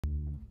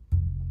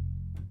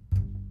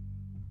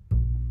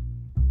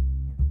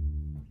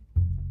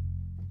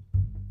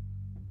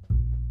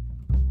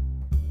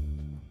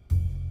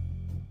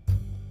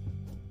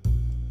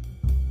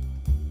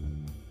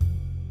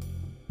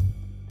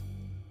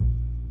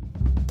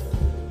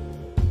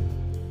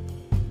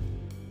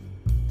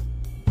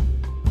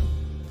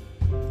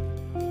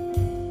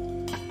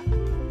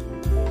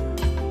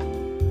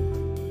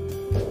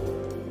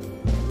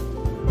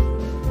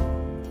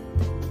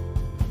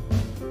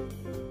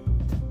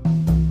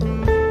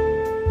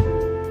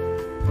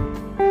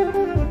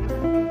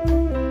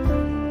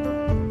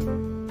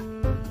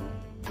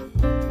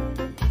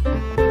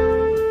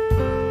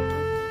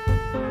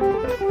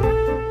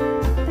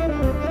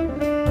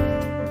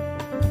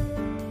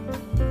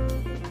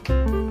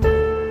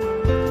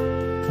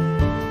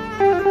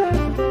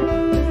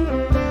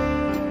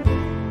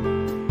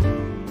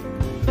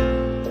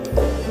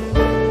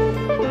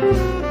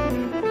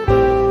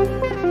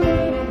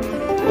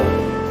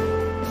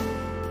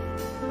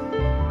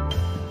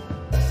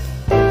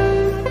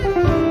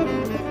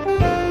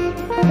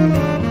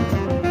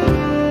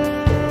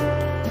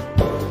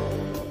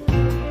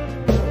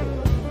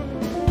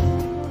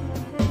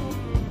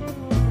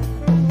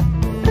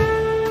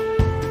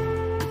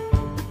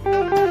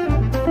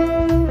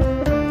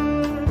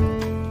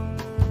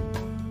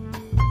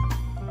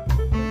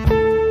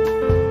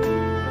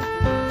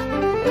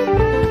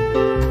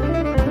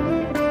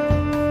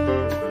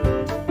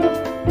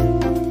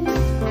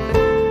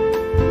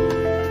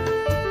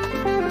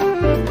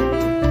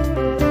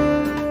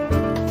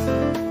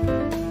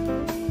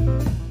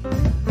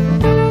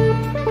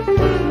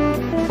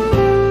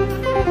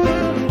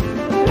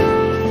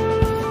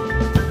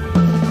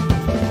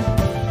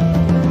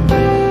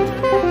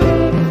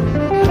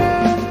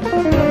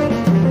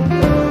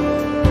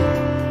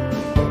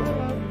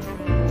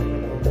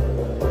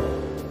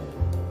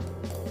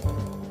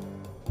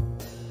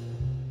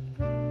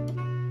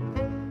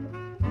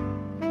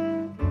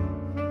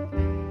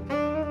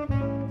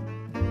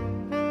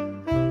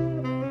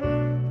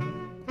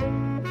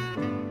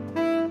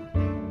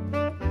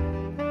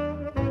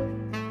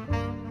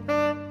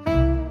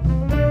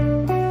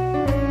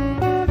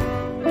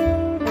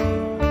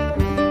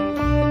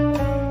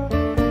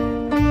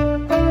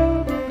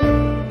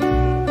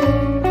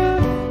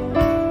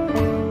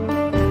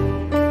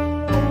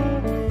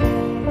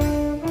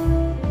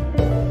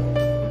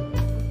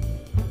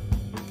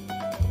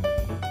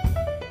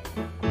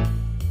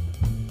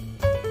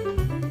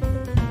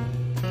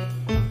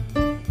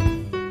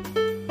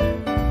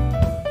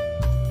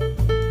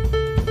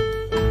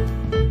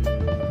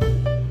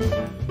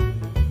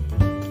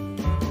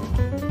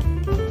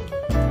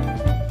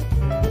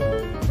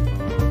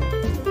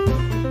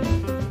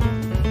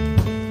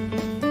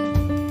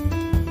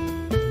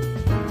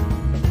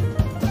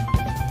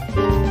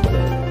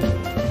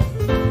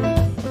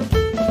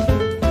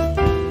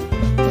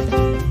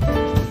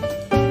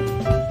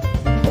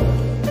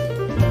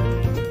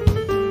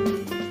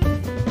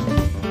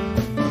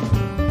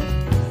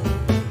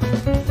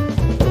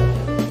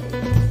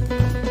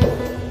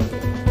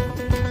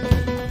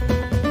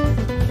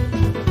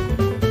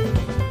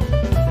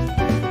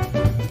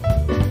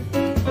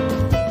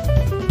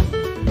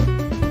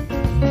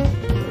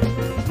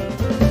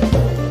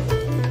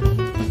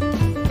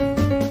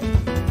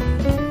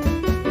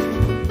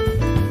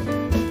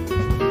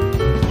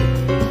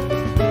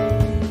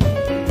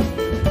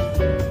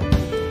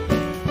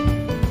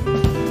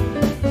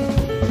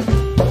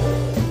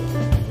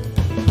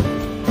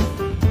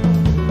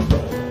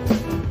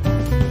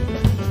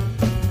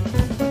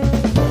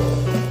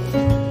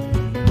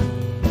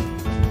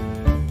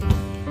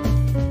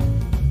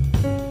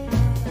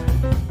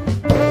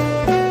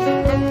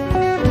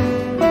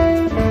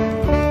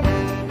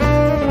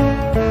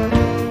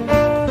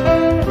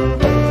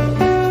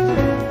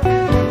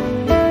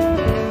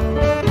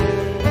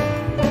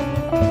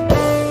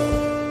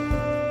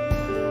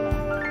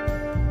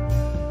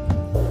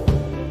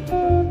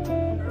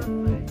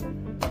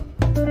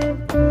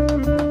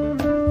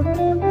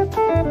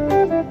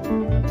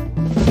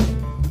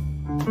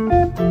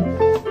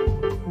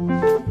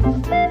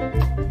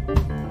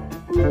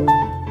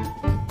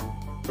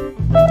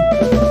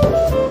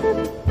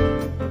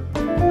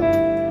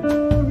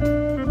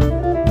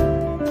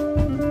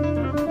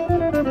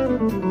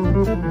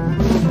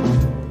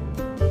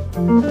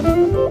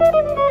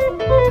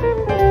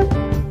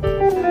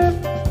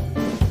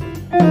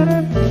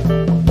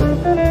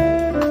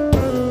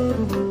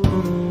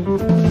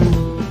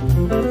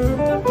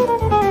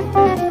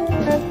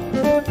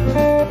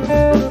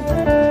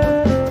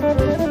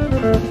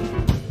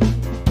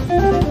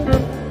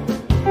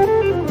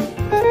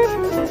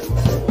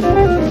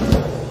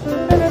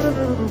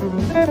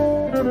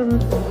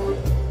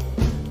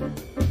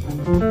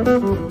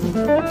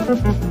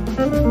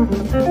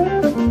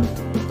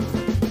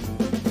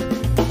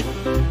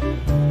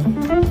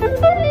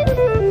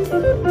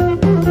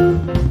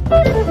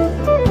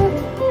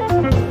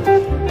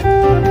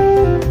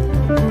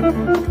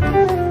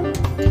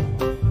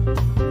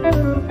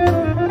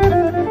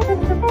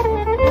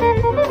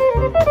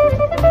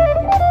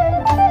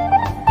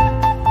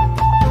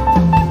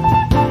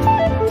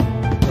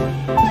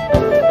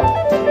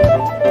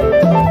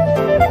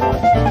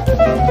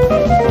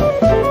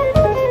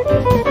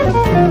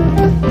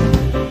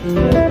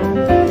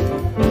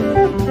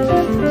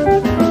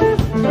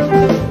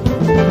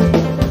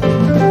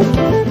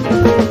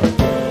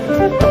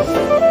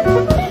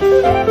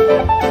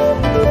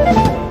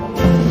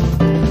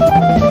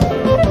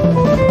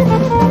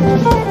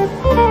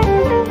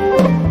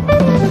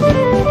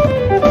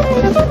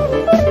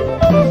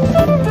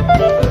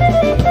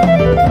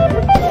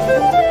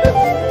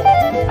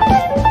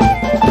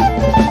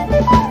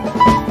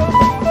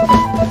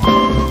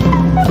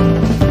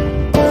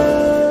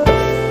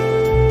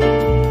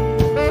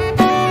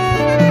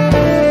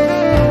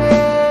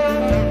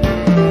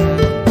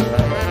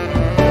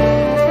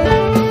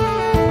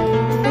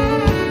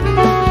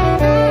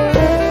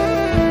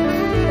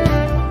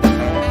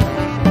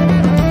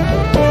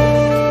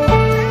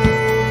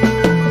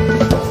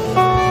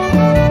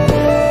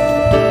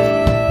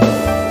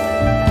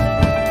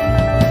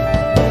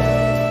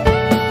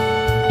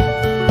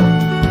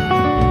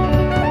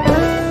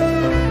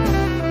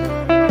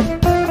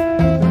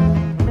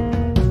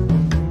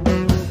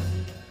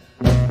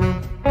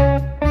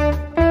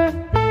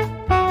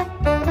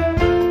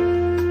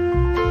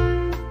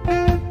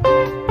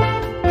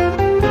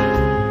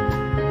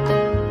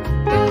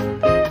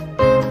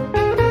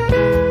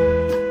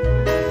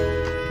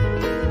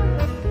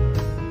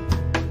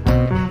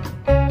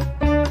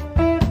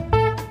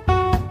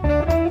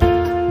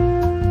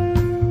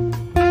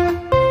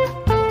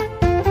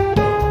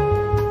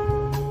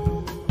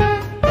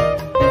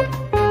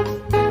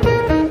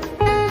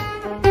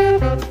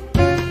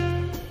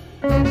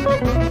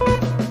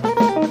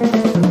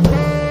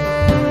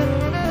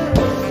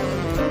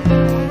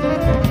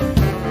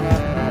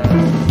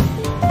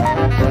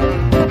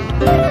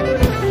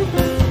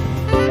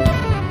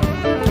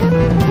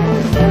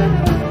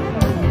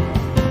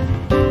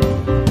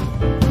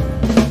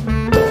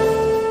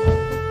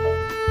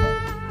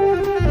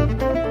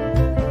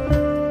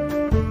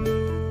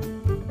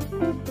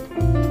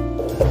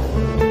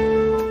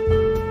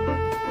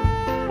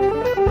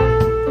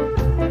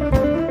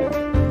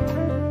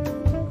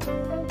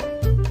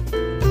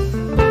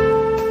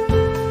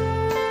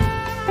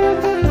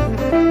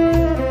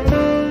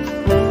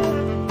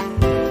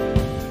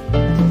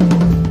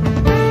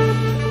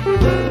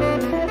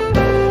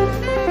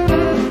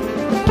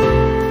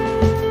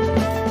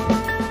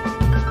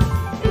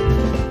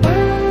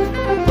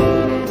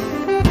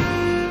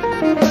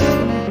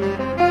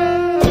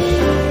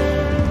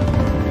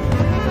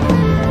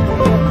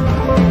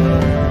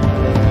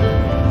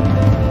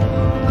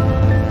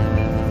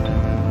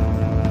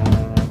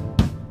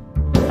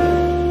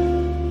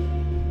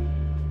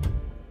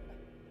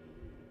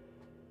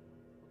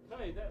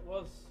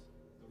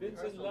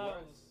Vincent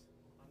Lau's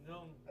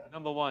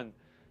 #1,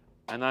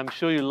 and I'm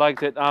sure you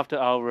liked it after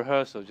our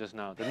rehearsal just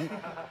now.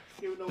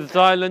 The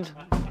silent.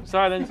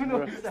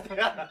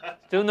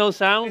 Still no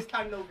sound? This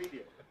time no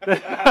video.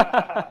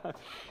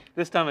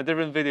 This time a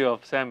different video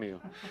of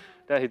Samuel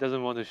that he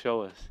doesn't want to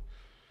show us.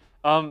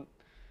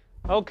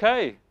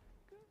 Okay.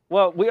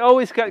 Well, we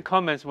always get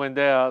comments when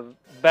there are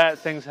bad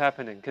things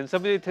happening. Can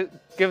somebody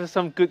give us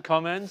some good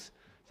comments?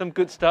 Some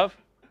good stuff?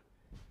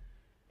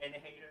 Any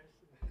haters?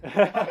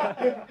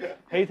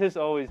 Haters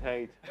always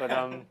hate, but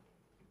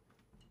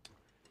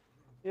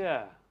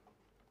yeah.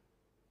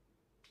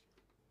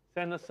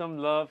 Send us some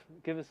love,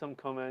 give us some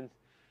comments.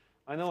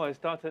 I know I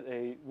started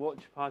a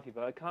watch party,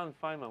 but I can't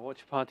find my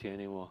watch party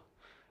anymore.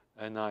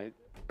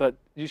 But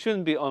you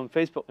shouldn't be on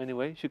Facebook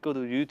anyway. You should go to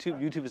YouTube.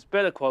 YouTube is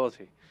better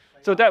quality.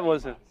 So that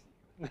was it.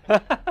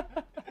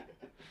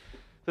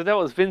 So that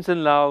was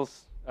Vincent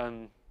Lau's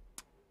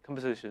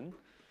composition.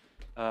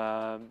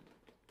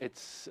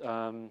 It's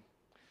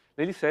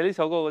你寫呢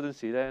首歌嗰陣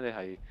時咧，你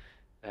係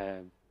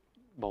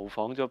模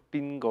仿咗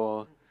邊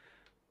個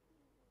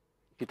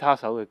吉他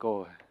手嘅歌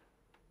嘅？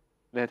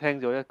你係聽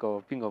咗一個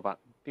邊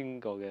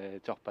個嘅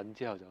作品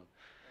之後就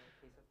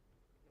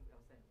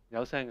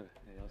有聲嘅，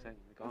有聲。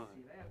你講下。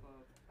時咧有個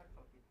德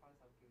國吉他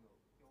手叫做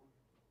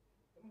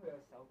咁佢有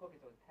首歌叫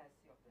做《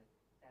Test of the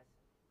Desert》。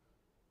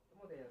咁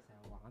我哋又成日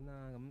玩啦，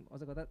咁我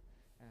就覺得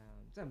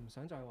即係唔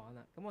想再玩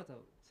啦。咁我就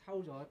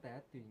抽咗第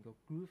一段個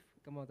groove，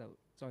咁我就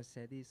再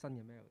寫啲新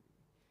嘅 melody。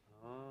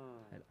哦，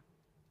係啦，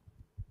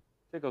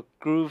即係個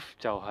groove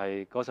就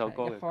係嗰首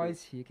歌嘅一開 groove。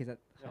始其實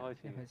一開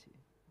始一開始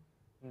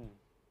嗯，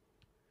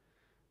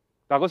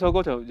但係嗰首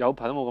歌就有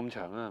排都冇咁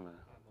長啦，係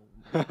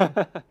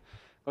咪？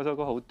嗰首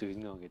歌好短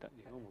嘅，我記得，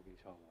如果冇記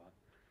錯嘅話。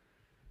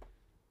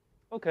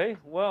Okay,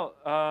 well,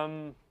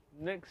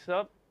 next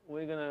up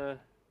we're gonna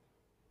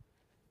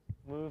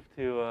move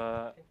to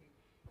a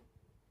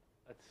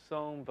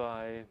song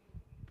by.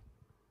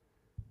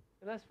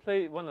 Let's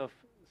play one of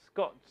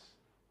Scott's,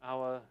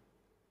 our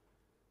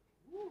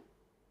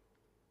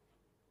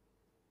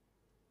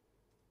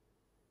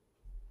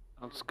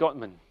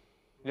Scottman.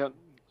 Yep.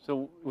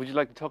 So, would you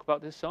like to talk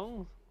about this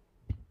song?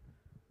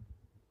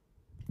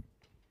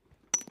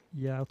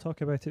 Yeah, I'll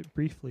talk about it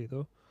briefly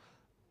though.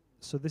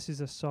 So this is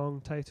a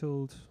song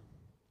titled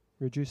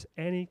Reduce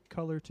Any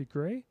Colour to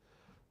Grey,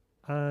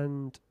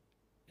 and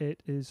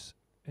it is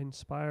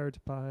inspired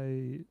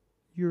by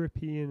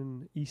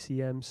European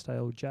ECM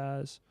style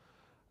jazz,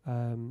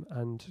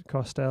 and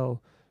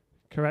Costel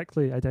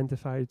correctly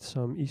identified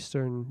some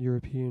Eastern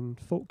European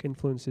folk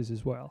influences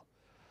as well,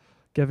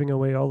 giving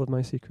away all of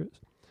my secrets.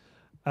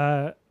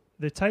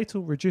 The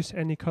title Reduce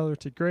Any Colour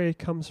to Grey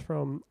comes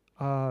from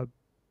a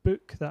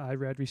book that I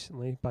read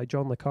recently by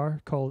John le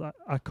Carre called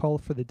A Call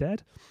for the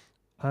Dead,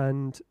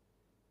 and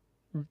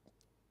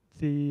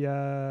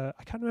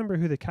I can't remember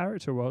who the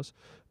character was,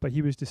 but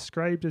he was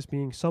described as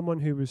being someone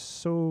who was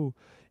so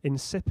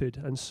insipid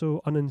and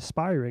so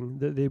uninspiring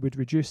that they would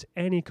reduce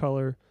any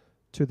colour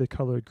to the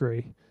colour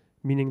grey,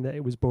 meaning that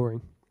it was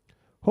boring.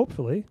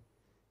 Hopefully,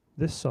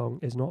 this song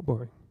is not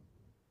boring.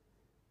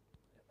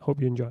 Hope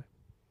you enjoy.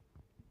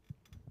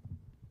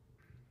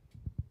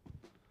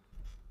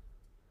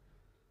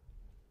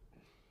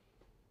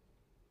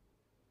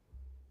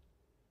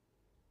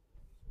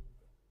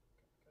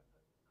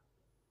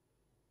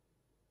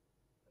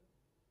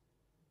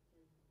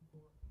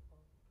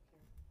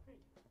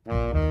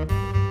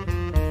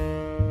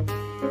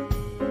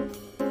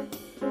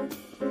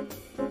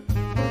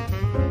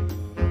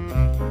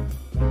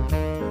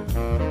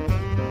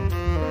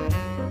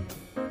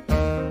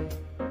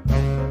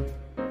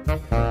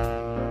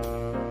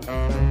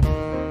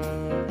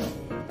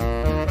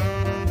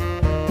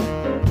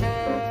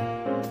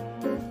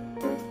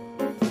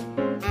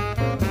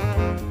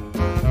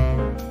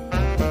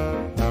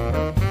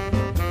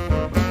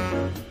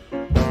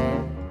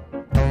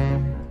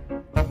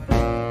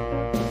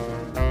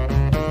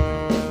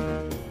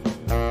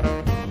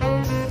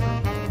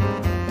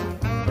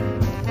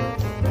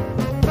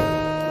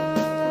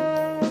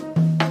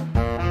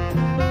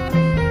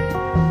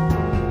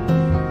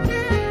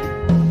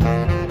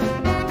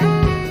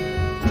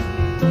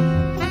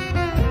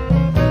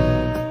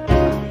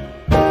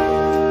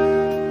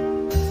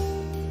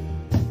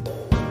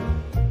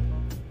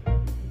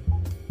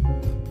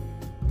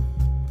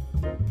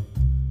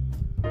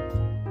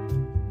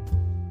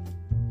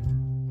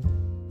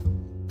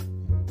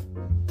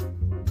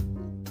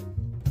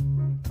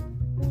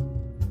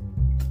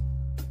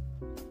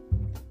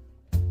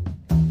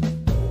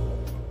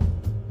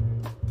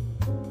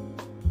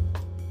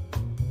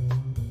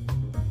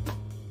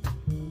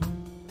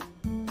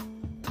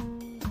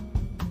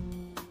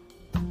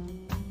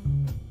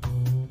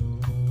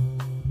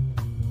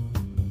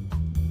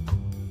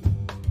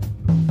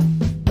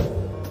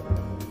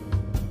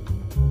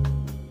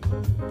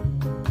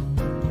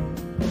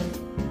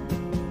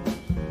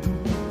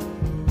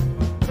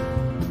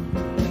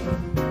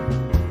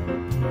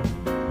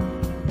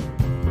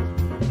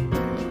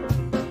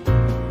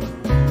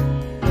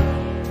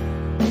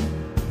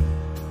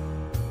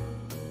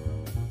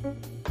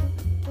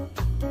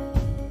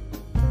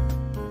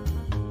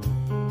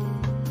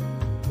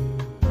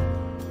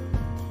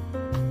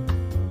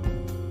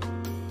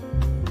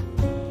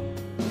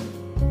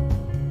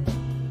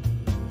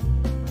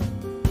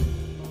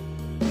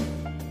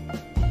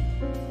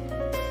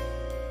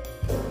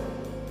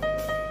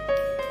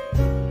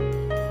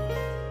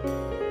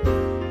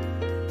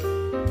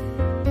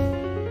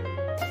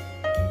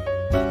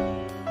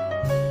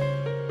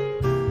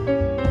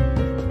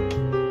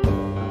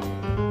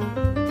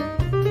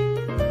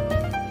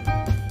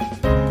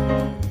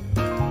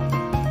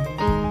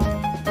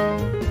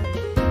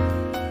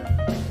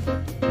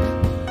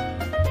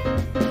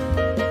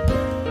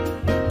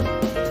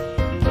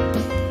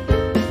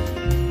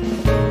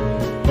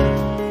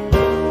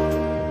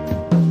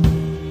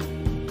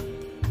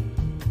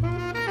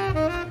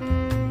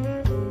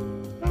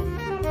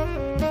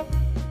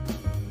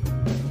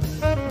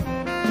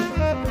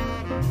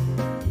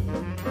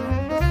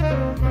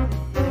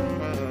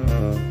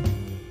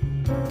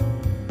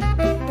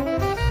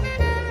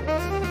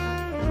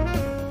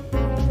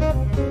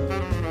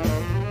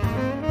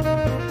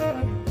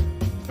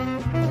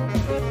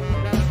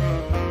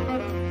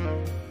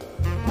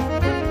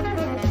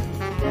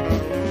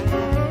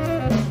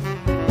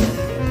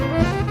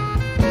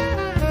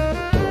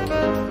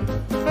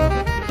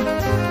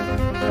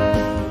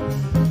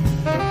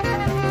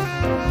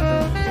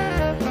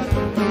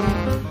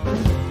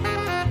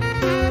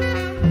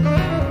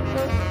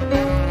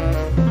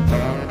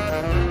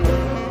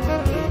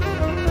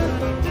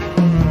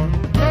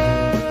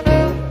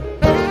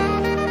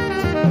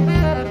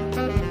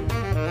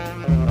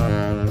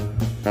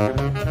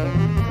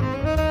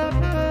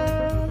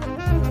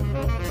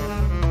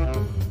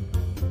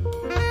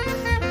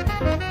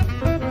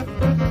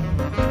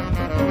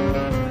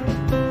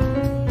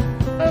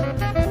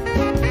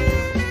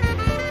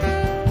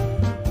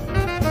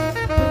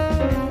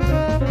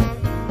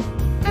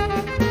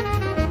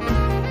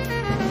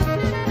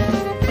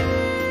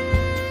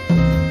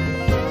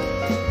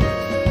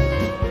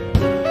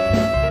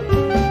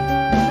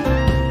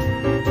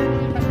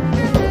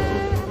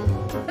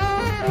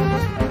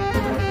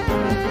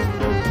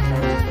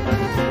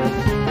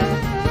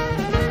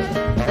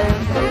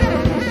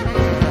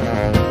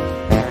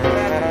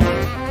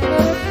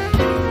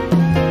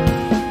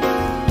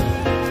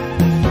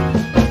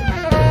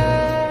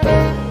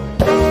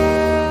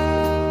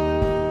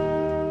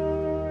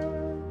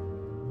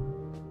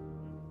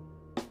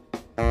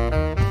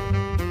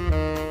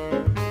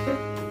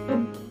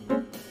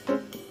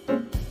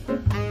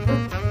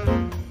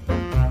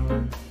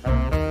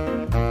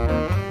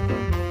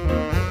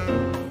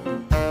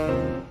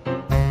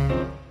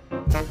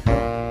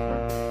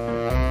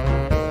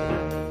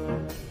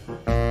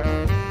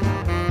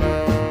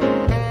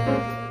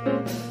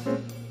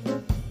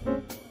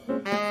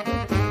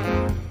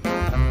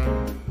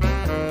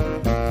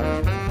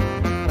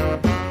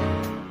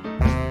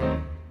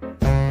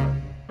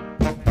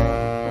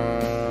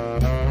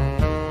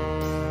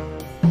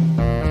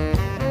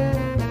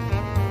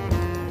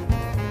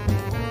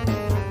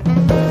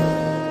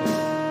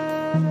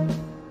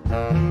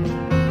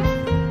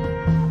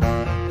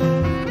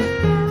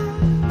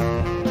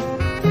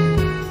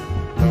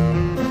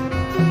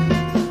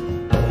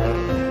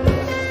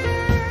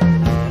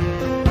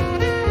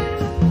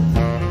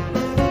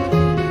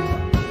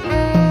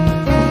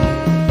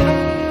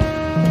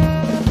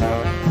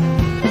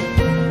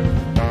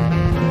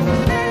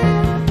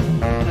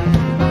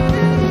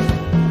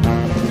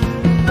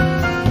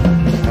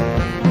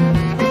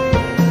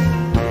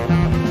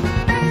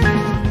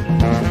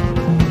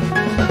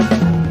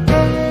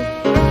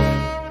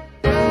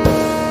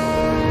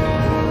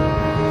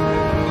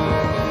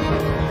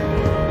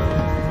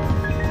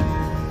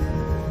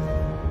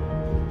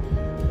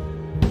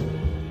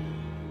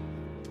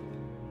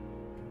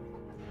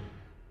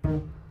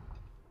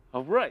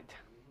 All right.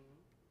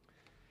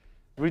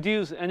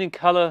 Reduce any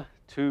color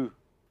to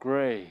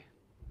gray.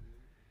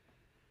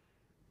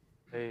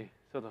 A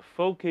sort of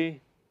folky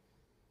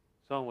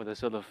song with a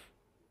sort of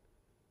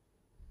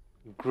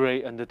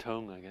gray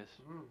undertone, I guess.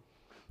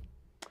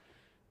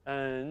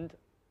 And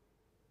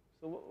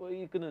so what are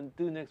you going to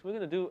do next? We're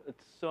going to do a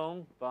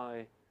song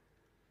by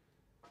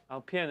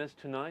our pianist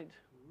tonight,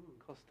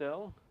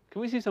 Costel.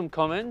 Can we see some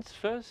comments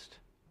first?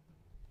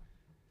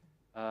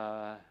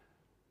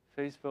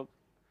 Facebook.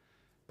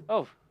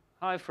 Oh,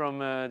 hi from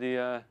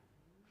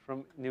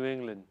from New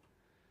England.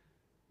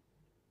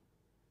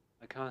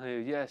 I can't hear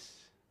you.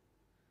 Yes.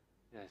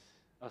 Yes.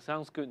 Oh,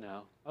 sounds good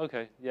now.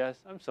 Okay. Yes.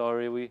 I'm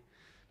sorry. We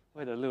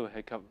had a little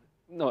hiccup.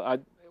 No,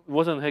 it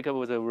wasn't a hiccup. It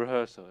was a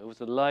rehearsal. It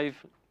was a live,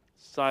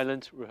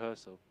 silent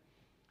rehearsal.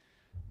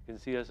 You can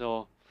see us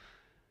all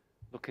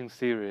looking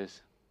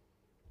serious.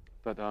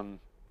 But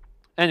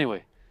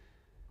anyway.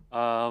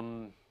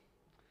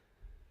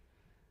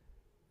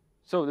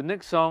 So the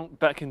next song,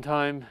 Back in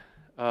Time,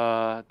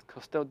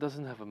 Costel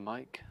doesn't have a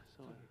mic.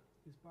 So.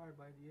 Inspired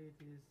by the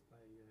 80s by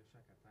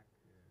Shack Attack,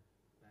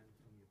 band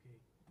from UK.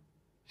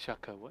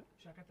 Shaka what?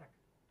 Shack Attack.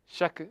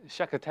 Shack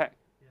Attack.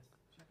 Yes,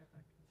 Shack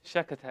Attack.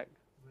 Shack Attack.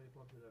 Very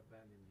popular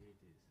band in the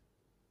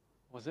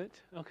 80s. Was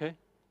it? Okay.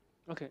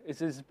 Okay.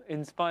 It's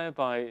inspired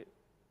by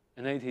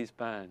an 80s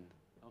band.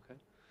 Okay.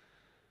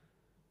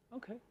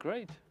 Okay,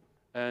 great.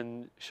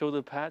 And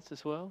shoulder pads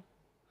as well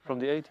from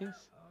the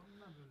 80s?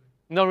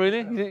 Not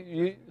really. Not really?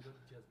 You,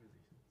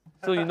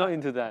 so you're not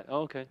into that?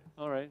 Oh, okay.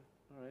 All right.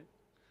 All right.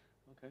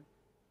 Okay.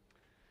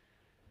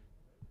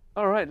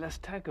 All right, let's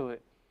tackle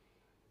it.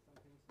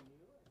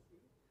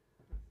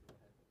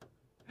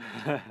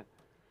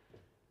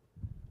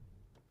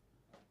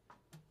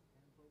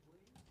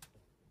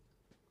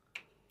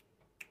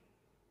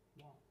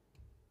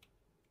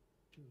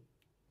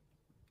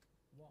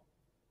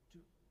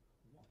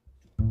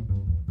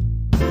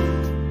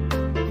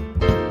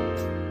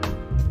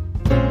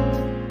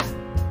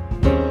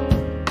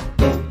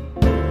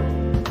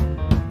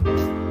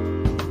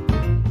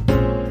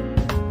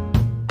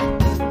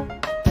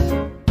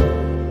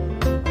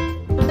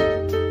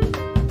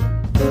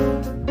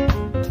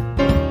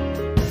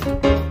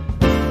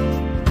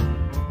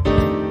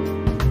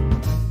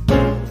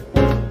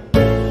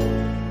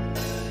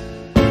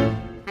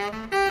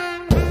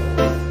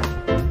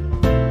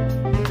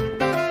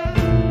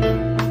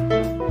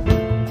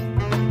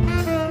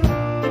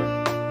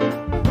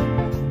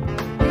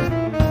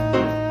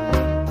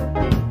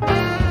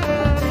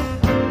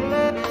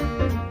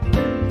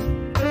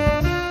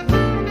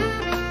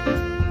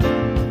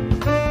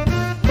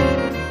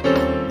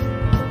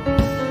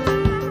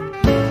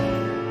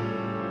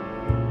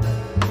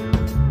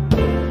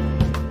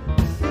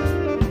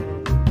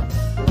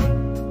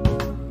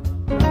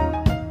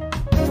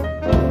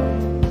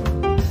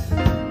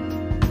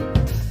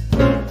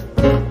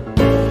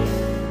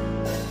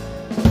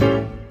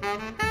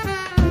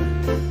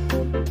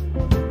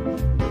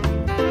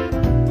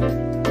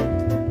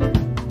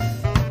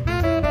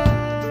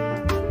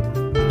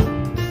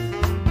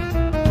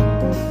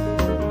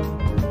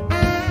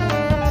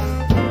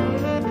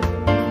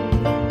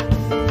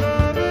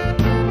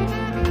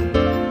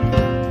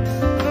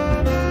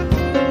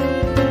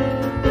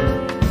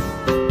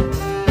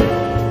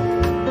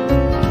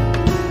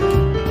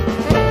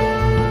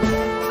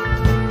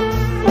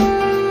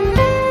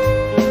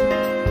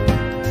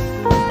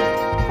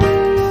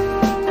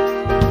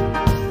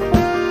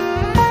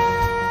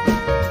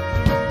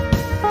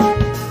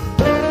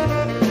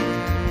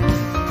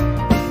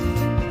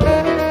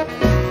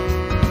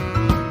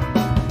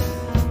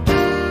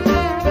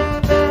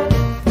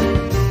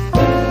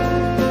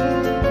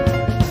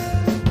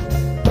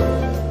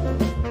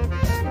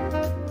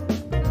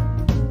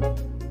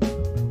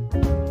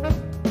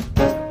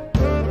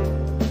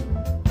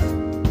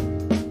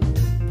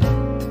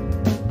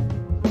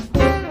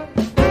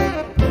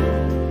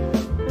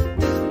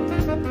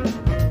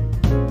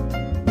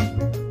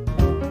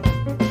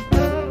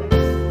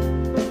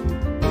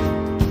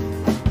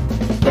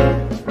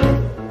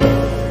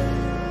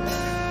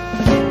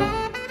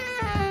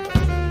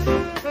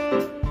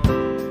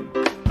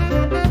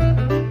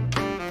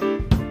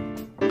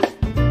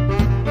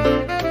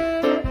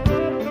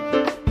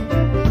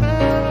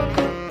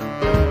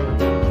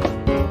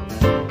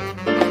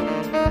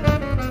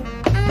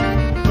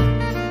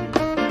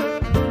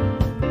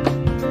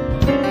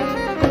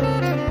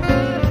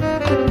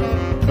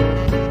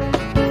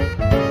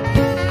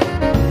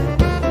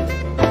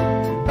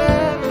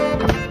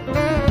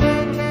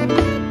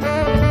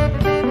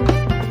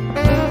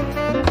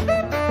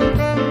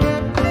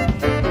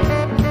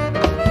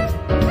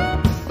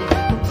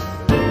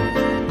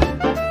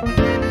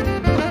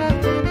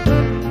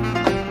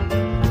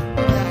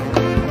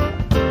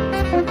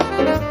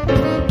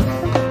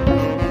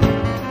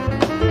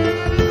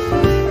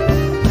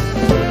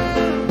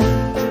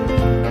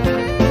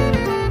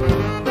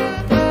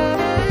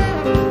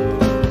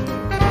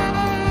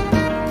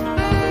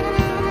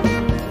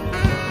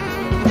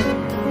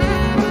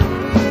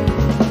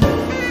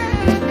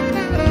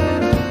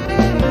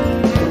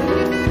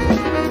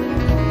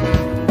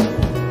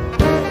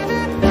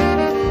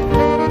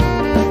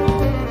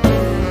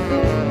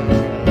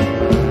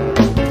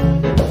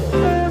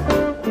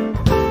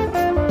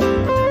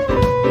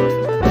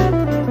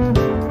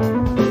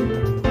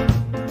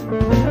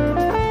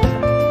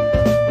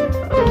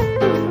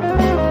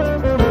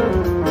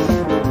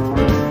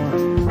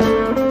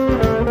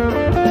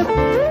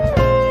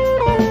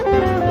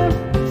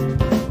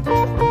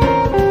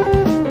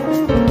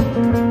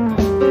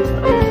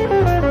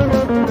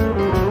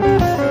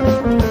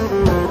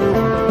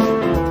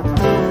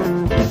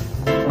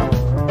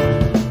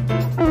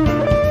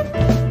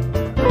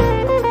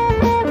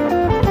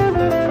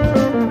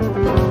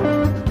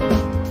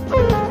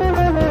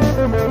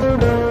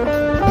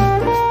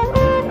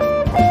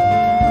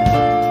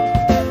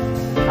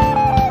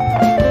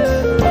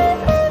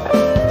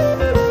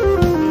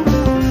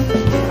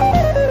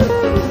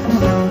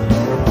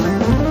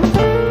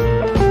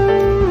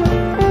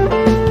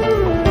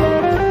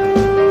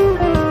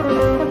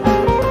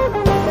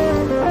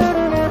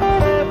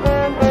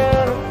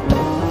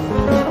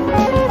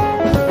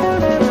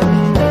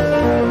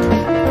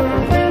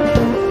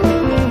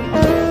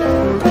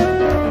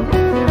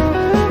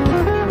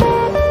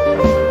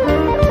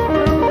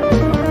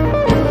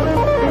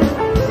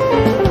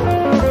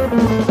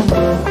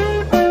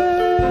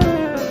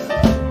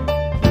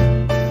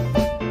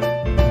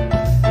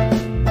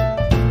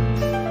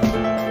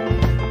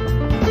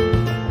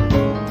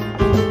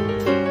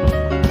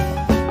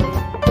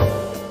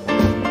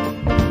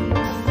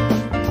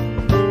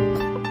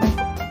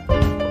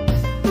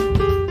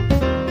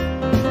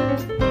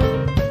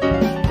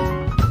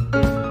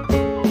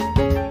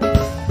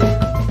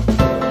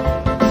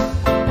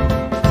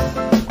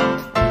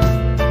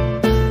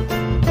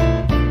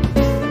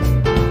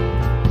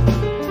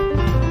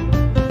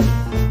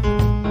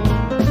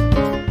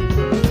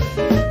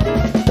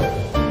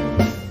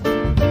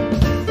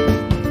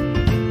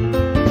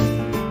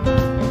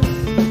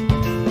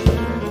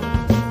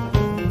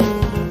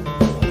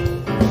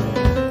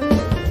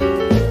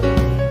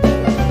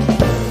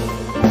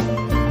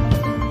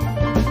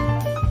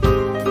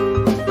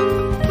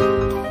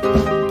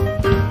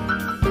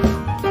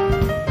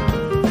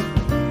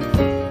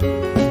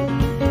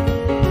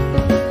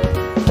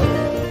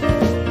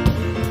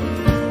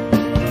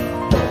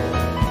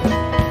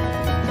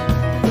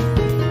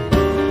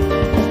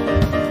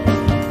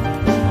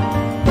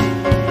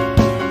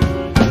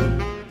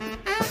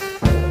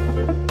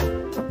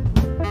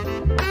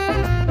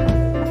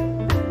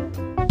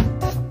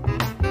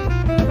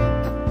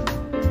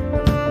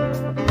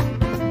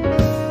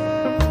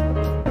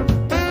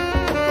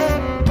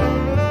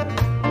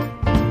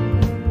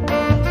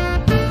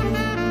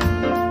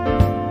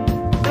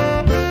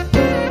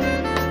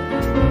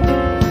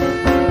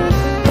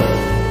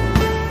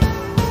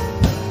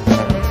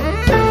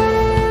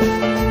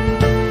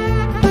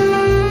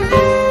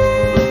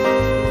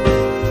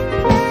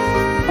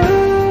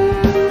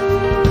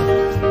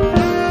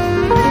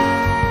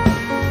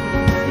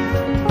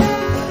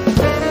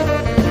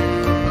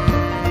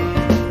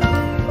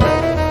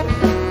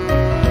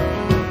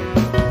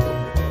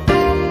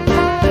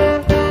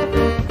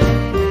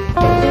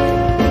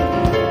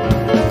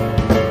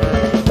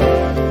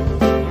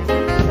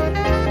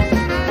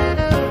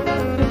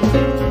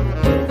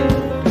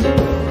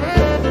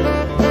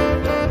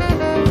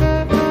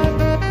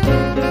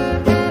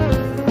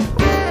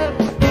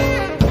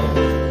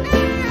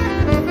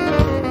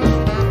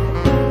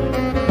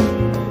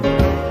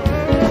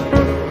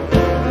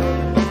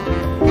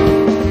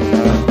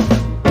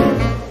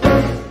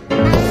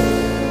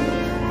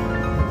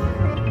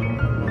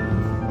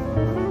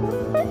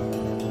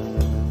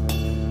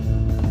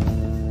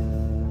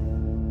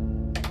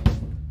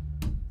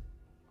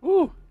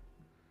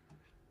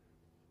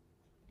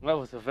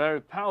 was a very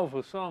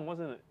powerful song,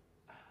 wasn't it?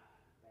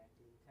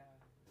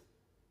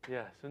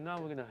 Yeah, so now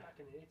we're gonna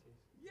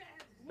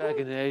back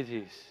in the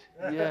 80s.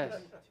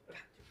 Yes.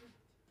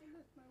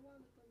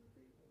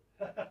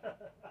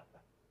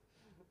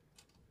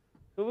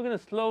 So we're gonna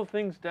slow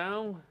things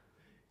down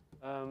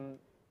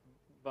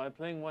by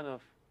playing one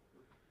of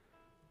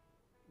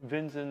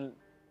Vincent's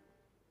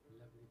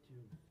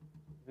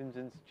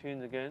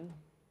tunes again.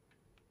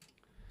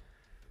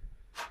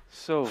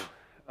 So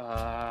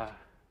let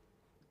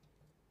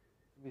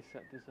me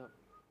set this up.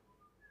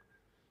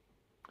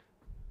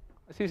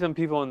 I see some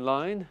people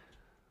online.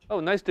 Oh,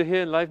 nice to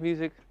hear live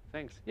music.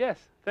 Thanks. Yes,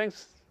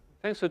 thanks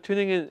for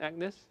tuning in,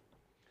 Agnes.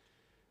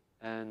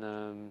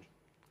 And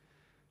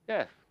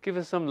yeah, give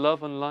us some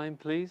love online,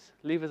 please.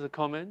 Leave us a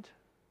comment.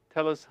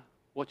 Tell us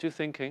what you're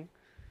thinking,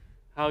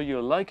 how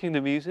you're liking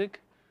the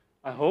music,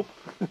 I hope.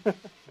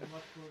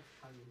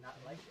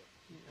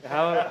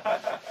 How,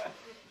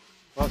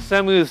 well,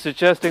 Samuel is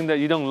suggesting that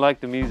you don't like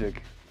the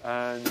music.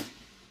 And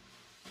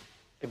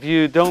if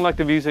you don't like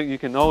the music, you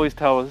can always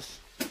tell us.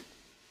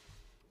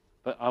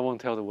 But I won't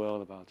tell the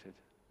world about it.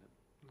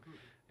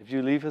 If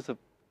you leave us a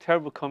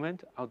terrible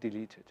comment, I'll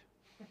delete it.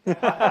 We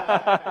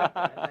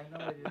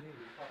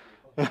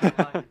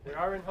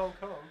are in Hong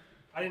Kong.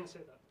 I didn't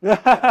say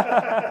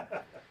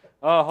that.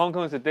 Oh, Hong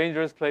Kong is a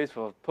dangerous place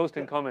for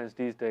posting comments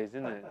these days,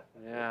 isn't it?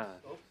 Yeah.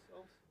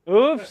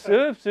 Oops.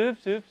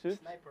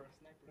 Sniper.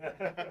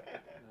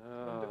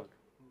 Oh.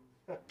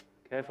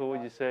 Careful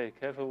what you say.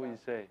 Careful what you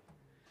say.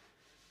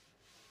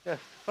 Yes,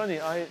 funny.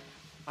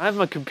 I have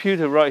my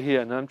computer right here,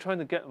 and I'm trying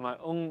to get my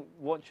own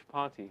watch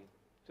party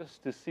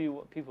just to see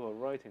what people are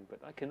writing, but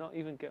I cannot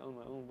even get on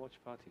my own watch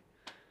party.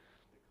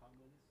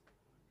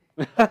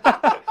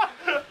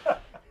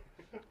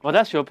 Well,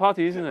 that's your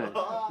party, isn't it?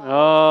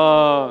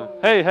 Oh,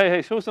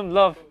 hey, show some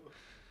love.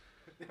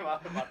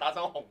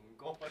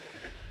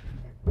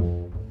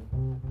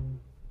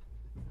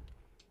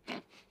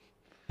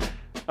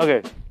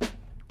 Okay,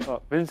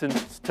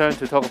 Vincent's turn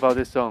to talk about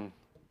this song.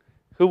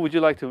 Who would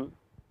you like to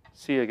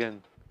see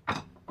again?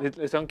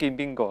 你想見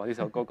邊個啊？呢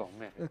首歌講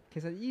咩？其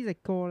實呢隻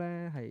歌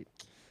咧係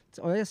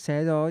我一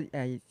寫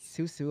咗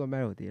少少嘅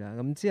melody 啦，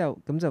咁之後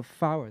咁就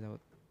Flower 就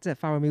即係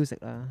Flower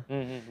Music 啦，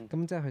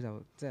咁即係佢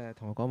就即係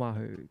同我講話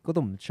佢嗰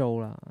度唔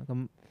租啦，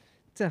咁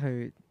即係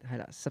佢係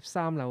啦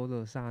13樓嗰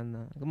度閂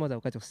啦，咁我就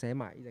繼續寫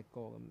埋呢隻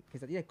歌咁。其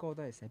實呢隻歌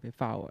都係寫俾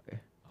Flower 嘅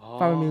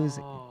，Flower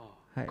Music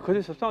係。佢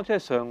哋13即係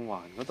上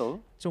環嗰度？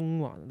中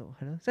環嗰度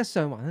係咯，即係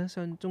上環咧，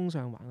中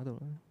上環嗰度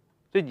啦。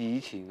即係以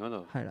前嗰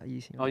度。係啦，以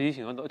前。以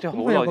前嗰度，即係好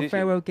耐之前。咁佢有個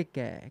farewell gig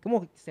嘅，咁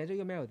我寫咗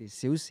呢個 melody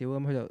少少，咁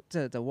佢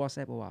就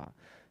WhatsApp 我話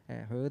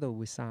佢嗰度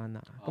會刪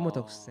啊，咁我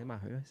就寫埋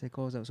佢咯，隻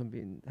歌就順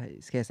便係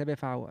其實寫俾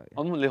Flower 嘅。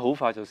咁你好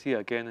快就 see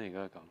again 啦，而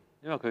家咁，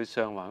因為佢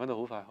上環嗰度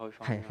好快開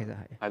翻。係，其實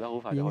係。係咯，好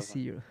快已經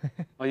see 咗。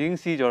我已經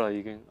see 咗啦，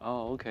已經。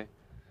哦，OK。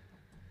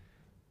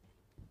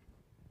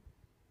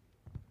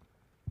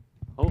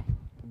好。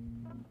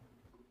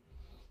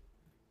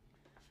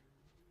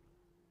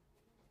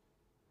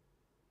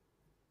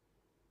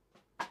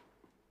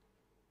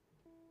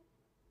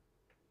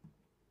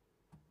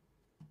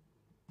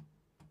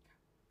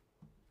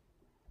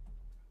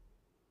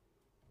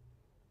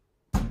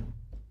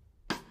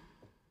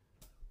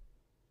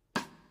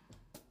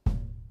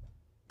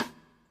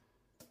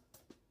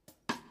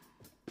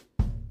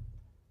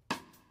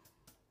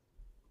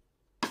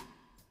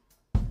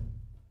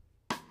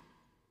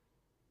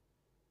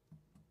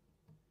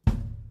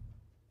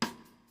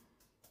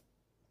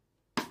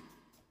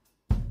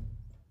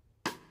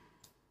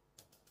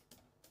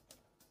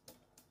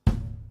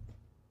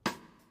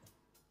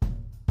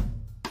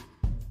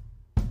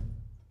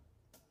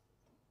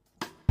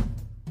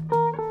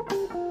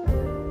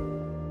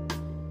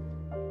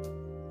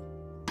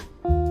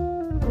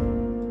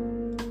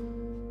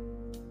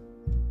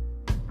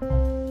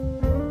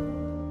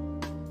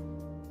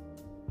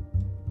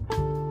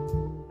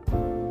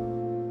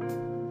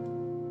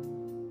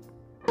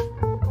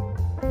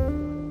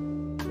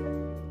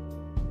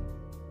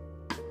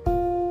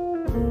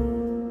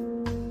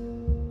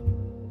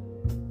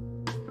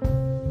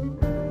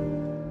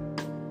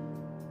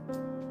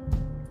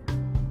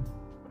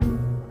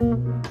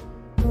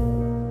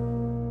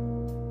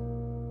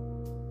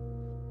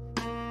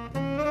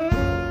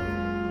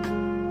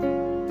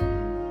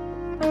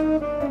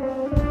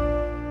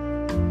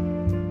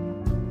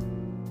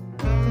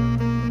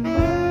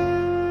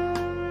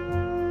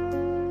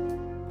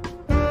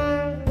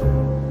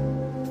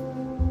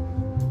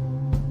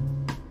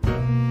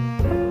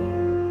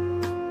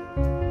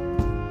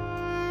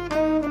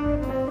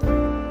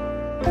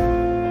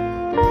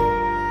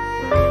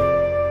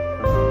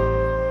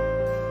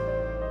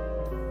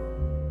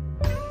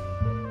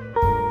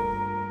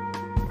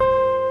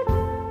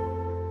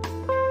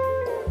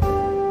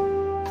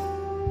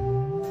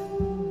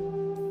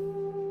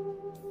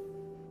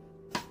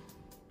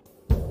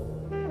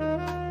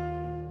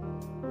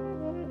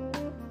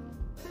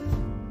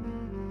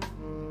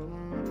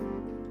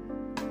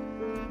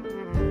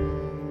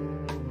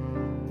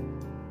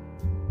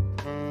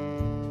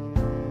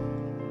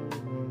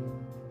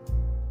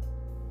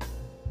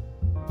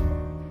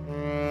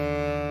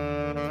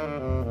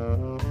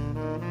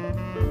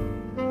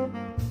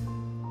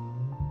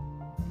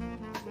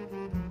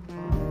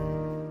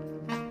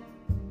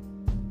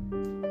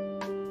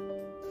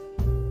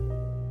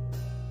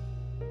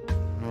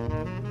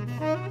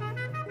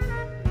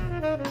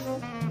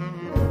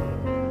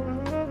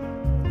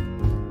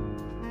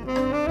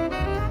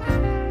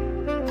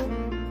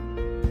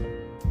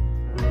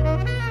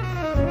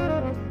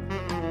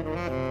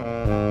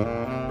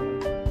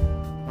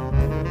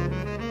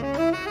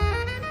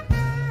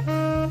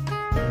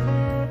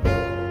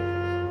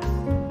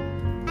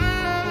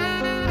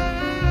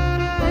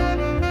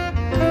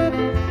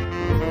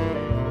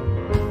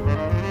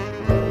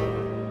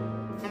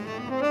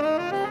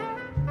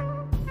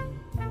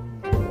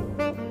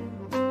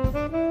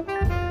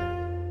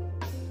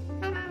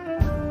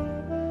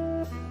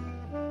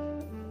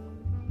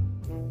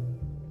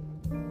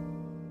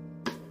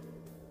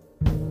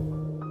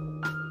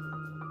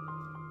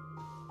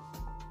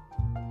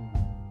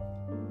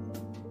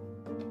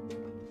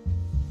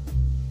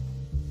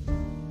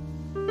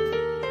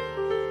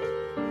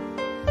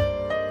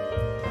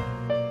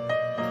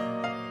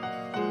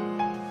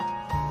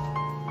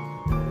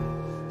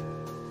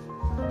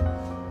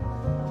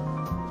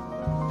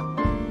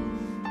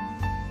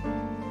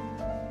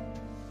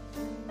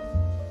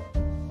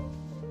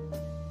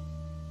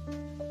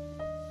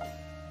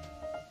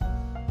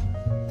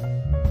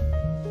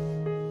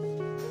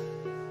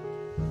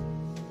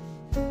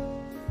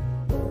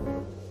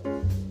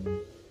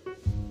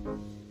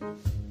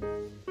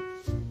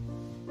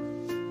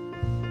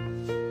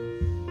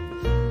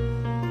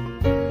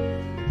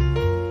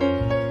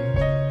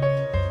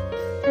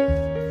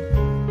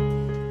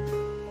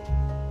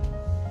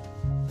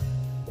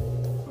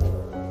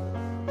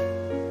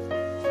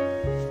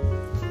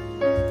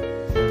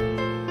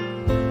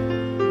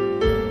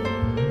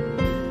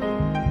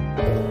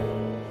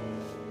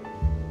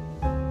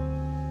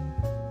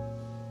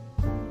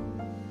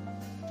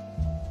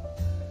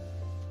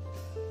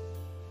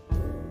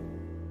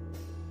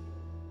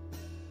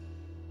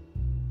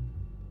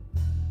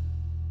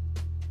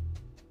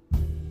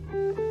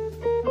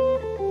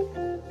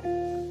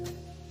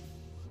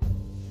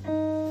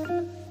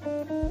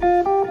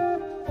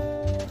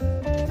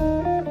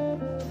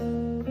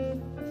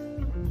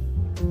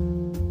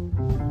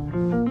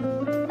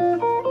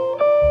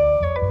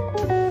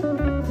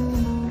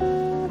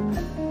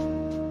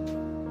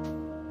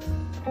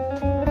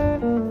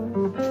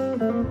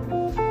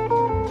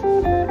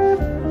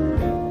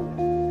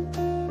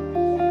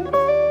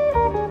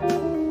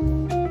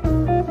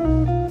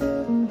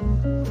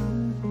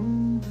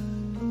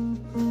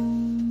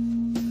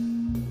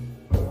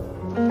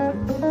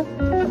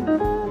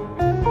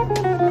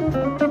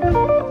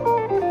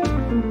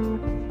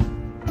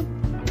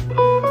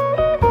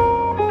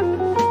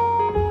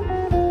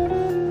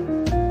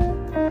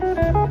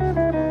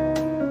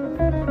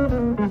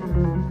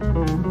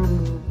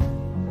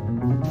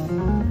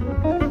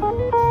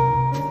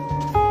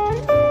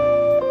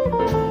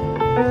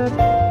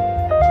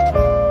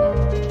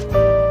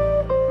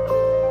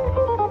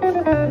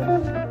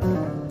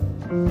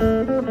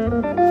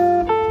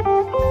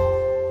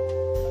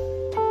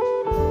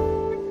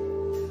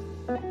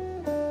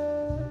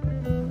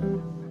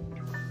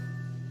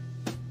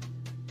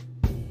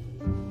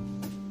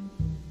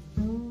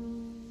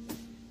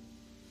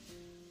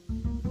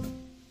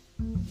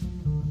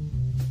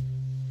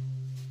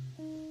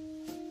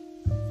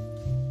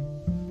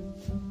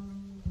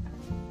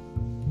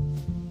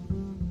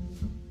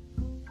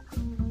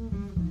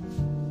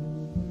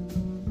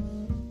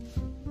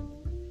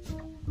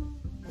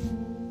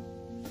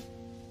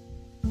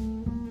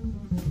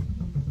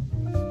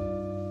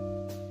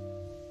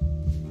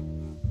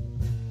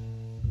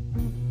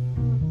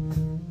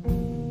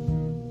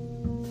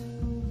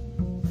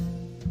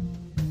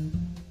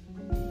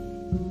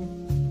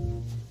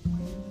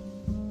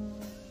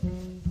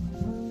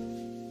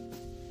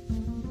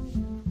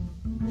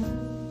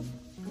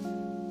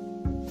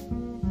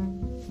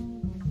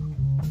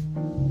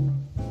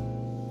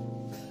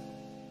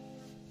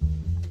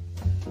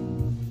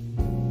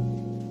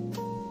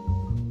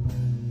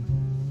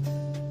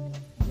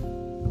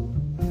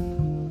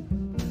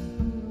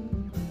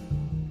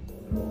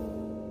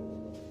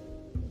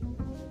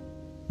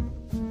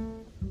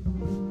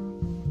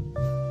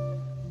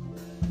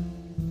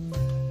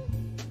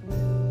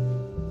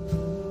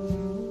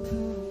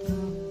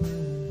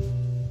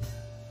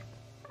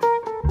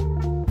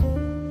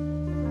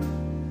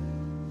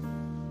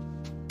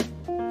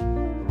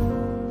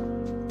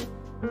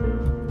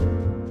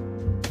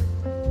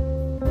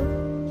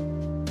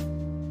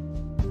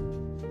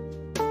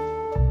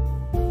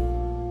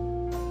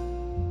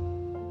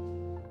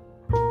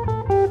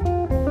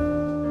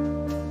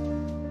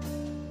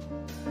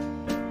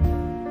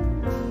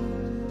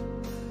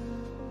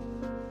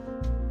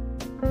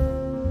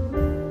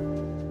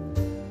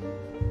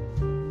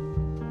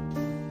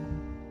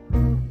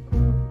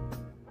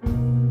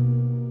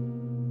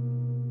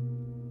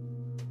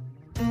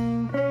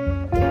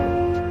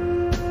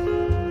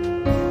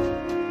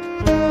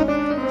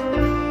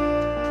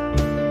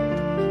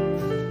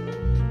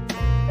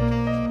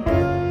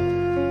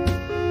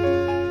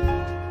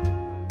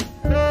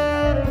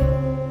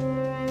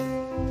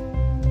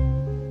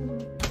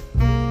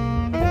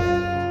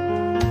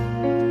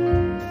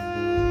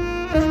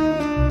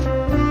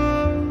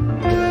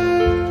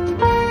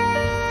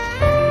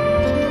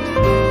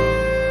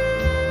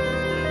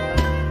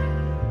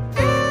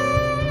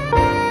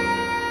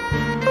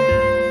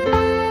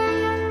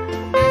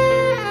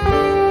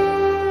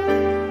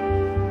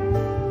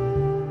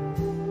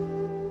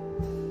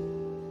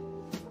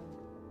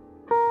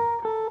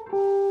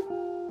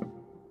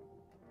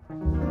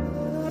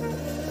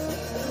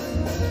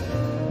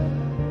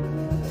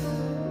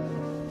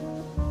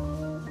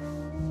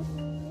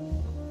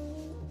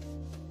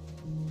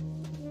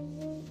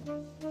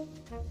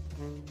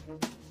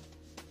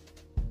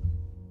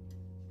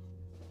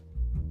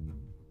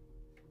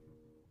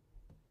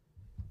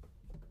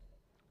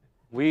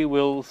We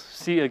Will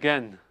See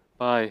Again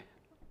by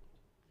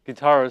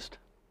guitarist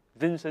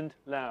Vincent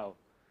Lau.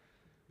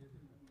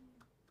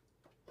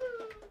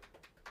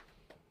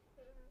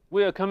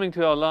 We are coming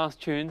to our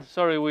last tune.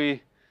 Sorry,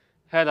 we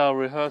had our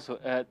rehearsal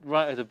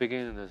right at the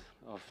beginning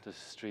of the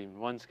stream.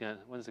 Once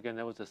again,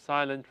 that was a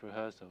silent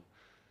rehearsal.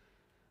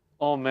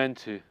 All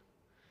meant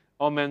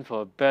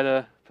for a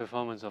better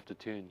performance of the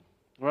tune,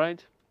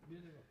 right? Yeah.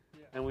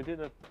 And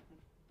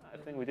I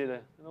think we did an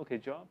okay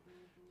job.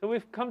 So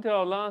we've come to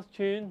our last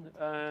tune,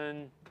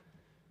 and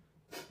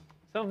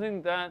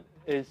something that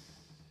is,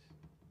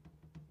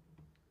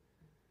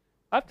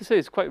 I have to say,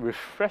 it's quite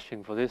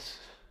refreshing for this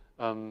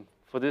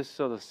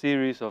sort of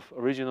series of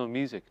original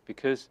music,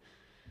 because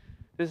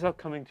this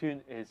upcoming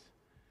tune is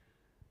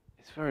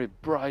very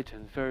bright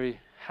and very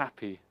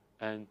happy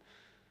and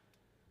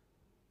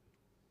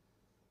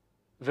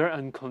very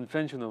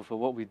unconventional for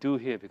what we do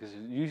here, because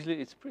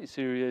usually it's pretty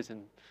serious,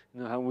 and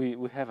you know how we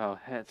have our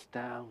heads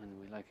down and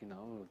we're like, you know,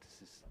 oh,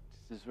 this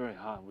is very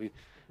hard. We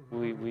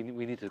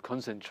need to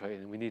concentrate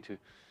and we need to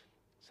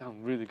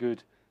sound really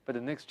good. But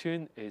the next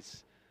tune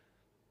is,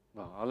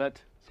 well, I'll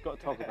let Scott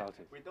talk about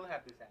it. We don't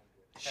have to sound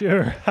good.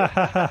 Sure.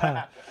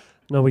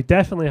 No, we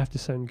definitely have to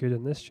sound good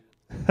in this tune.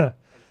 And sound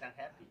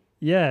happy.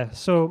 Yeah,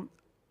 so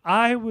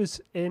I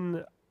was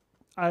in,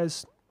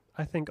 as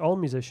I think all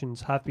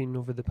musicians have been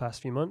over the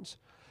past few months,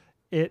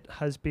 it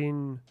has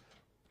been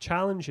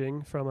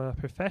challenging from a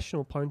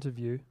professional point of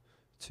view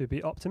to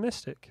be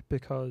optimistic,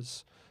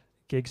 because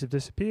gigs have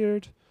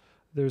disappeared.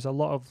 There's a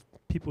lot of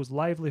people's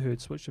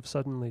livelihoods which have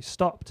suddenly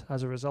stopped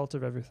as a result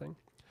of everything.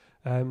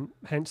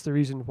 Hence the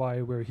reason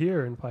why we're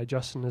here and why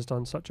Justin has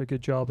done such a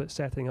good job at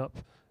setting up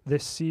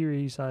this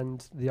series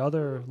and the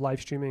other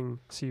live streaming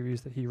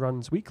series that he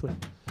runs weekly.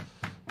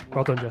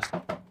 Well done,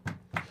 Justin.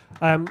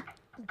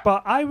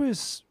 But I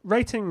was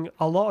writing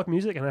a lot of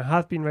music, and I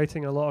have been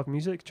writing a lot of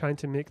music, trying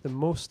to make the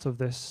most of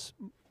this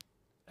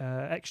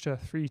extra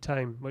free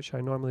time, which I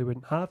normally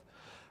wouldn't have.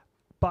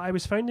 But I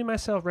was finding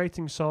myself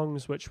writing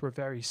songs which were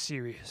very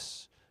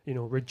serious. You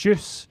know,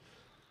 reduce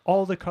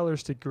all the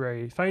colours to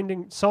grey.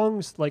 Finding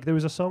songs, like there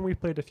was a song we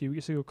played a few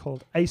weeks ago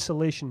called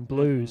Isolation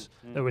Blues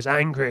that was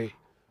angry,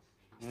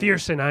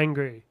 fierce and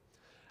angry.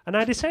 And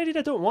I decided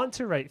I don't want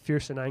to write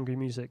fierce and angry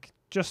music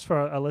just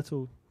for a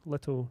little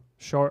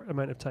short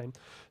amount of time.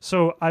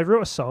 So I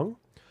wrote a song,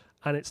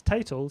 and it's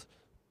titled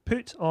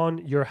Put On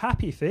Your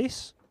Happy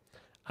Face,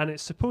 and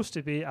it's supposed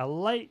to be a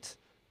light,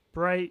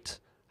 bright,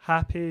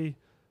 happy,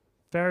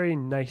 very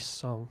nice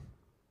song.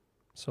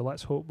 So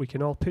let's hope we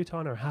can all put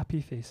on our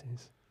happy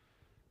faces.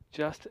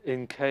 Just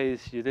in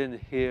case you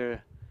didn't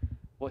hear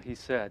what he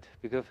said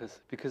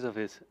because of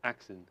his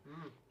accent,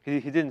 he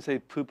didn't say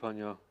poop on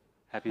your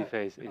happy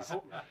face. It's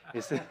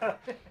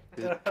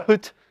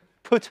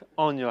put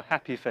on your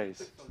happy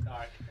face.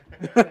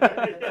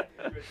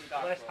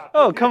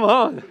 Oh, come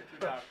on.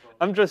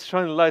 I'm just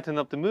trying to lighten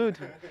up the mood,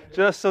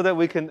 just so that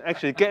we can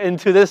actually get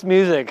into this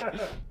music.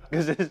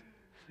 Because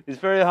it's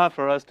very hard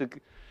for us to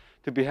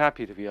be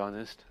happy, to be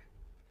honest.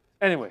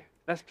 Anyway,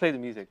 let's play the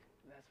music.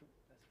 Let's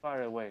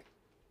fire away.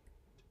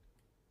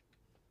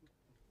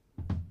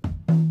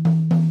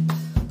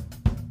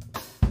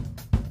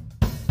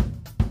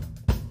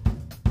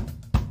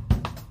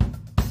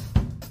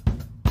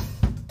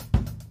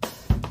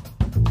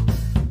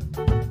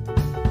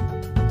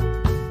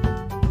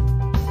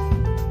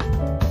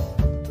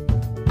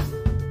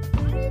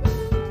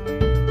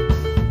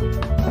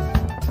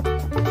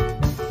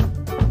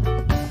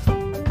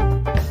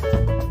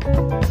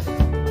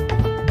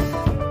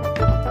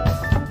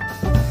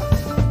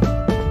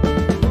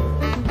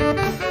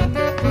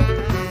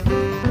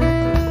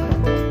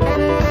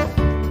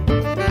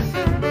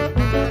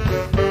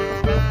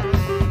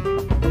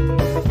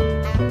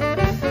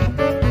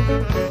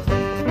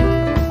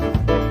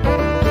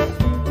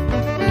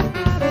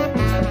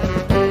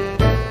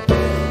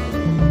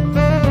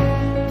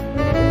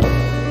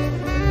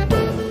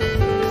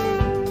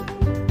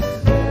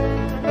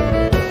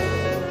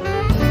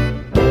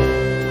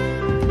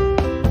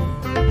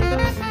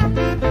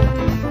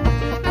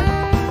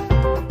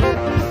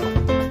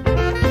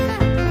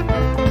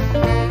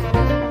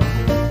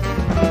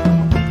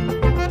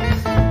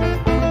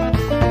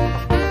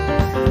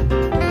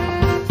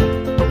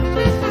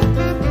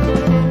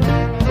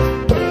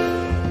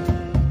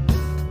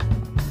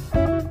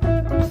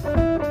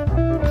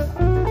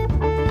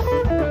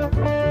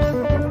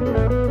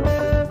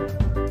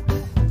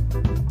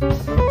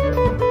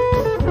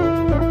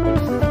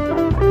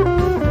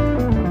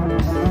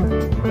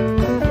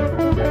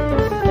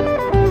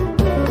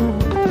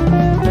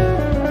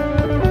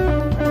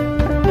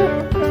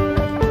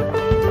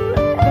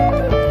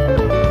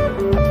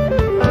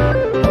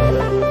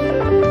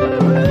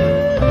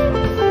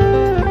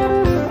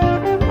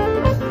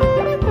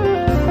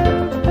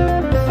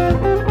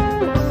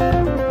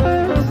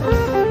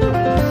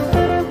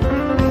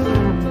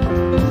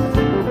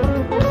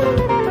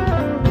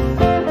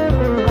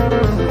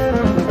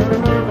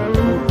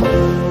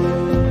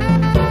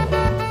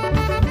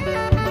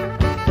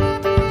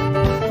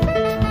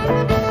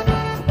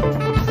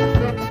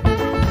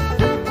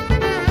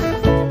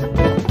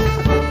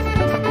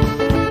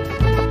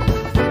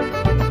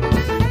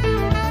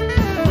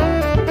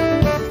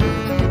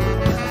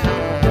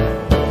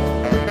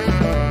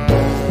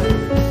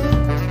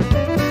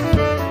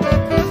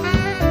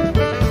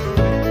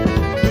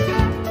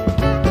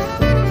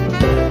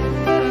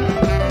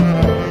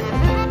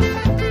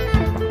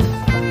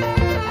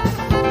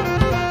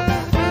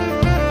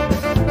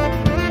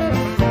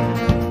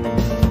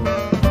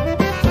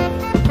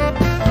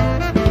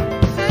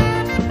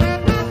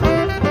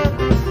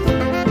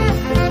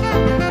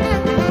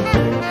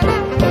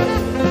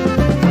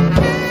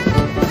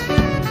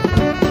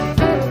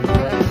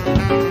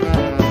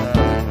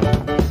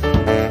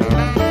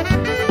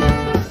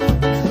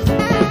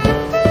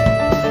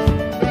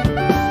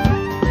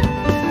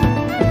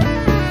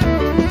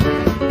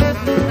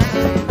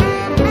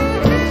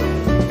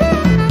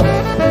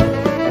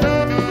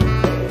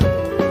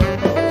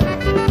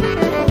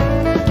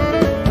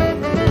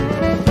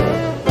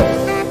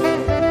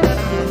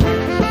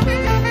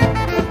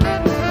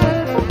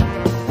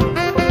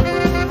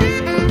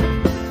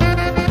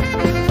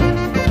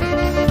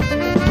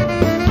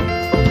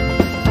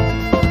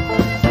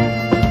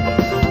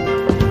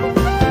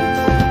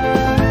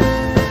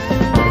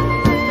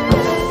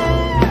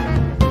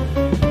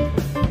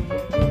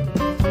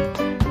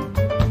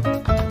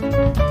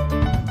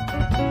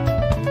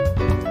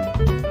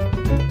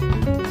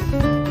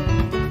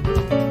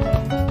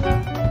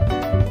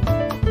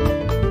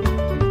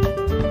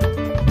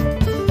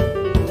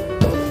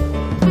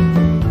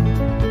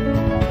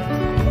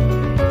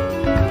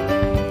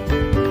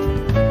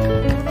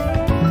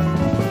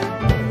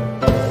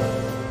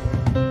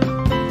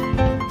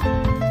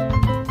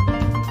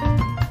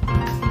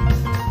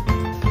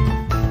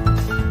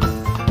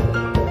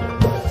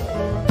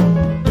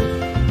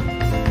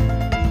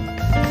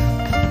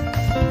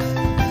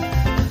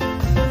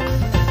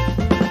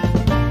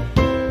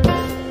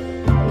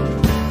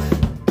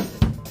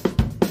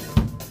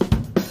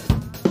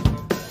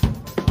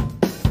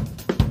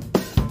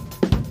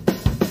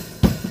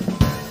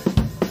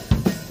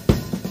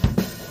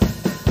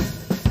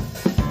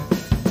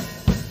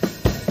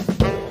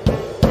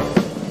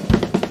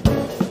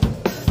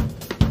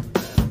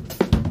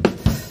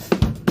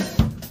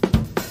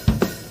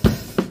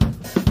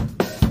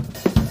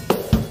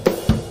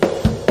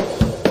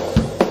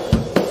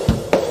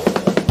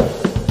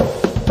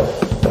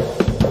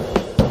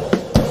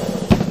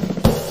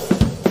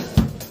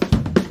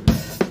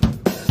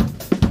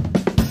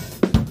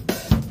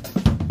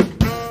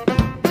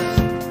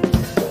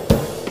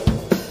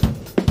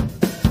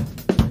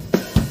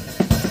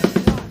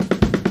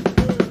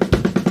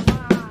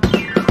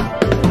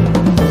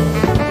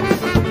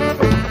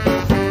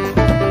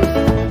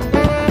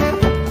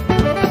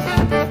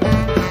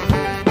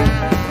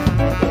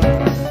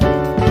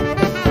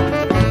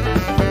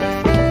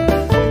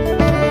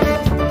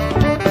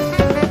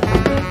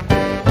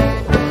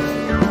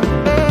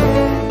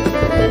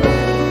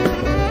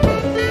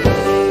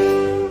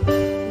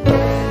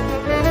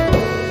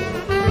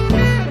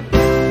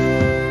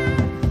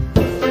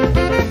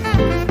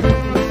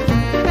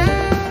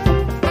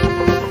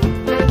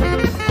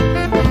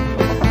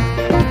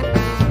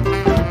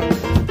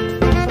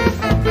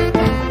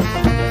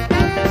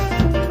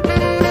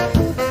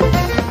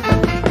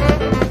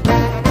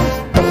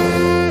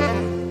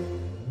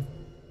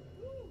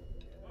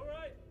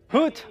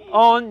 put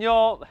on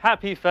your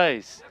happy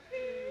face.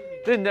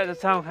 Didn't that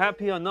sound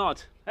happy or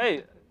not?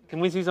 Hey,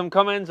 can we see some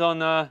comments on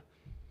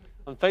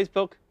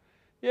Facebook?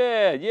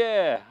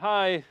 Yeah.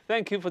 Hi,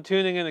 thank you for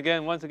tuning in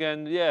again. Once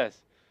again,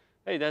 yes.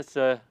 Hey, that's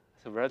a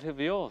relative of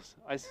yours.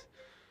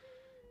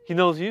 He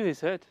knows you. He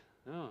said.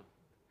 Oh,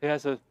 he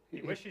has a.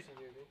 He wishes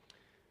he knew me.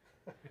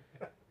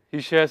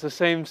 He shares the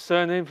same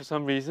surname for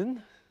some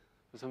reason,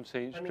 for some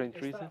strange Is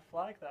reason. that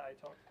flag that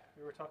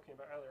we were talking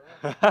about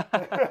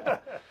earlier?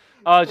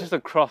 Oh, it's just a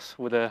cross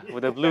with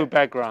a blue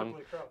background.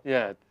 Blue cross.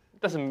 Yeah, it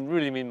doesn't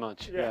really mean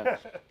much. Yeah. Yeah.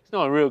 It's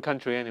not a real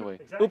country anyway.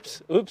 Exactly.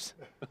 Oops.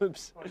 Oh,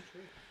 it's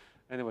true.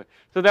 Anyway,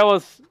 so that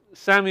was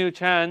Samuel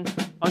Chan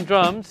on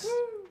drums.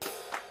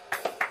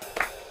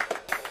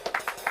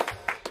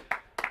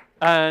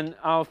 And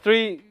our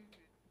three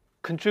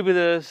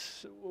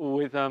contributors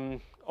with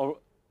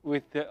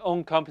their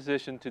own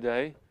composition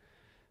today.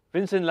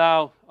 Vincent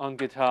Lau on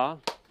guitar.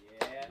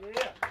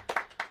 Yeah.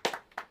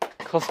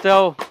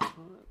 Costel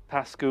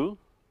Pascu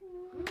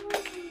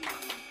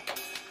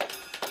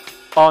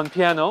on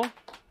piano,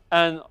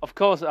 and of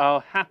course our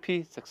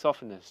happy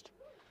saxophonist.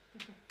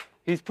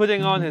 He's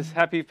putting on his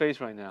happy face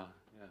right now.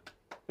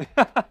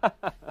 Yeah.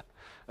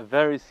 A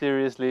very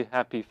seriously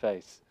happy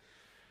face.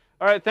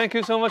 All right, thank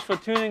you so much for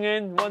tuning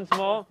in once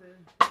more.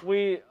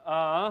 We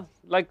are,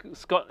 like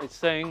Scott is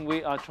saying,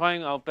 we are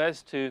trying our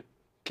best to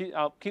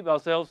keep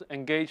ourselves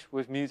engaged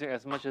with music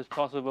as much as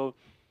possible.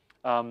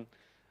 I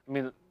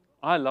mean,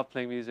 I love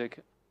playing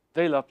music.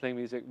 They love playing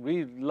music.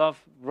 We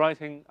love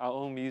writing our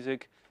own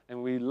music,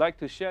 and we like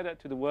to share that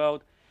to the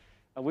world.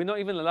 And we're not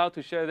even allowed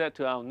to share that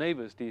to our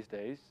neighbors these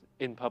days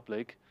in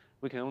public.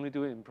 We can only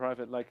do it in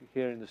private, like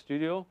here in the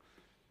studio.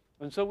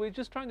 And so we're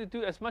just trying to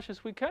do as much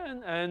as we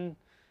can. And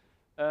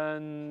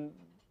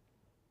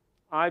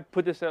I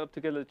put this setup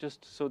together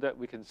just so that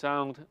we can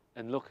sound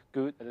and look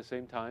good at the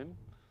same time,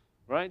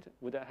 right?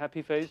 With that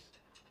happy face.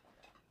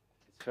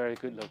 It's very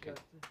good looking.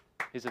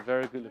 He's a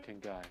very good looking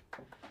guy.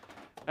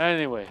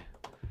 Anyway.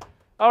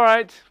 All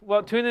right,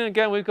 well, tune in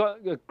again. We've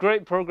got a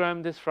great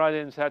program this Friday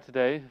and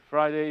Saturday.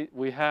 Friday,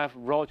 we have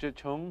Roger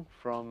Chung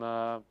from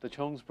the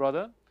Chung's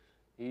brother.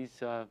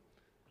 He's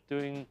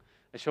doing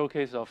a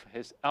showcase of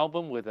his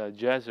album with a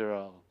jazzer,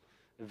 a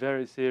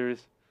very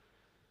serious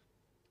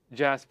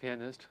jazz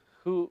pianist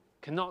who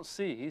cannot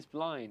see. He's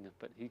blind,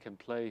 but he can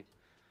play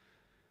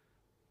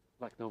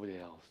like nobody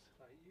else.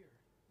 By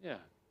ear. Yeah,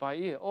 by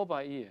ear, all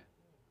by ear.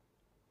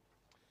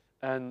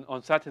 And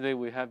on Saturday,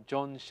 we have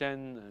John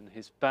Shen and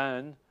his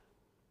band,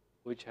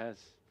 which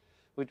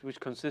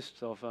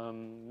consists of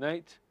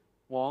Nate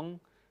Wong,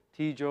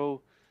 Tijo,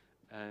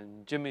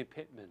 and Jimmy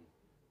Pittman.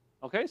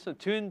 Okay, so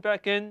tune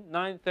back in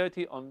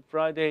 9:30 on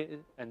Friday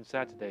and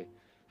Saturday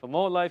for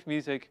more live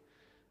music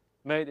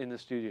made in the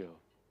studio.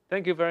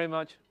 Thank you very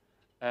much.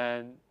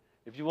 And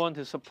if you want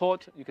to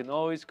support, you can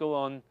always go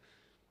on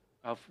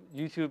our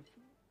YouTube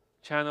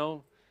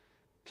channel,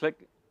 click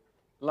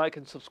like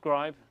and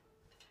subscribe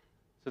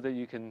so that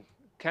you can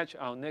catch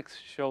our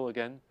next show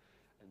again.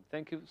 And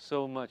thank you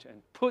so much.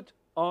 And put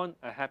on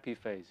a happy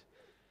face.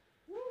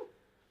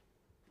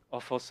 Or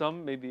for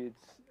some, maybe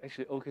it's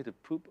actually okay to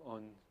poop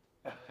on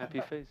a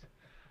happy face.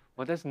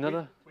 Well, that's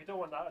another. We don't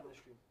want that in the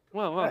stream.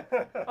 Well.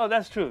 Oh,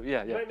 that's true.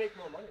 Yeah. You might make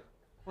more money.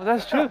 Well,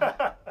 that's true.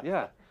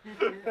 Yeah.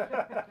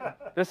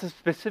 There's a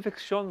specific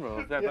genre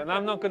of that, but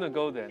I'm not going to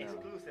go there now.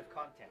 Exclusive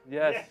content.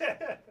 Yes. You have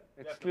to pay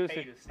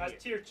Exclusive. to see That's it.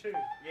 tier 2.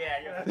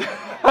 Yeah, you have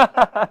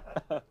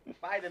to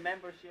buy the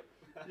membership.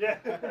 Yeah.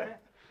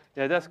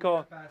 Yeah, that's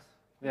called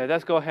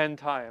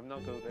hentai. I'm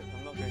not going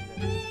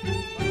there.